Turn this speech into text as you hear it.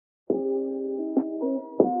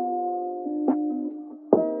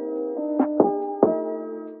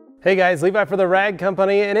Hey guys, Levi for the Rag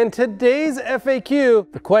Company, and in today's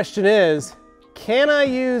FAQ, the question is, can I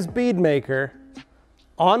use Bead Maker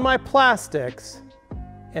on my plastics,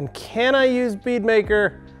 and can I use Bead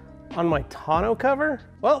Maker on my tonneau cover?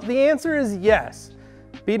 Well, the answer is yes.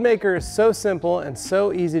 Bead Maker is so simple and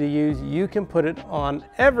so easy to use, you can put it on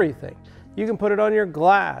everything. You can put it on your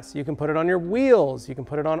glass, you can put it on your wheels, you can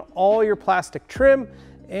put it on all your plastic trim,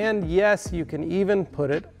 and yes, you can even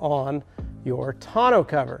put it on your tonneau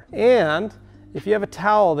cover. And if you have a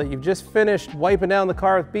towel that you've just finished wiping down the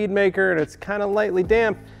car with Bead Maker and it's kind of lightly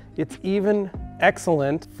damp, it's even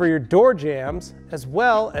excellent for your door jambs, as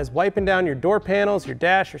well as wiping down your door panels, your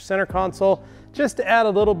dash, your center console, just to add a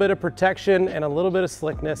little bit of protection and a little bit of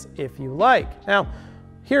slickness if you like. Now,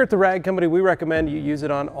 here at the Rag Company, we recommend you use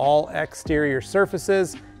it on all exterior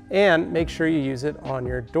surfaces and make sure you use it on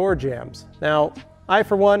your door jambs. Now, I,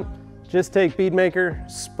 for one, just take Bead Maker,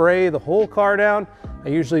 spray the whole car down. I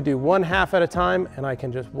usually do one half at a time and I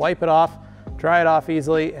can just wipe it off, dry it off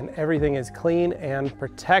easily, and everything is clean and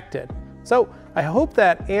protected. So I hope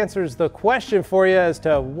that answers the question for you as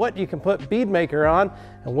to what you can put Bead Maker on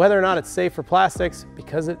and whether or not it's safe for plastics,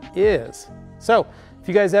 because it is. So if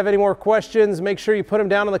you guys have any more questions, make sure you put them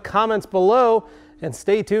down in the comments below and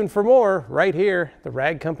stay tuned for more right here, the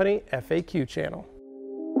Rag Company FAQ channel.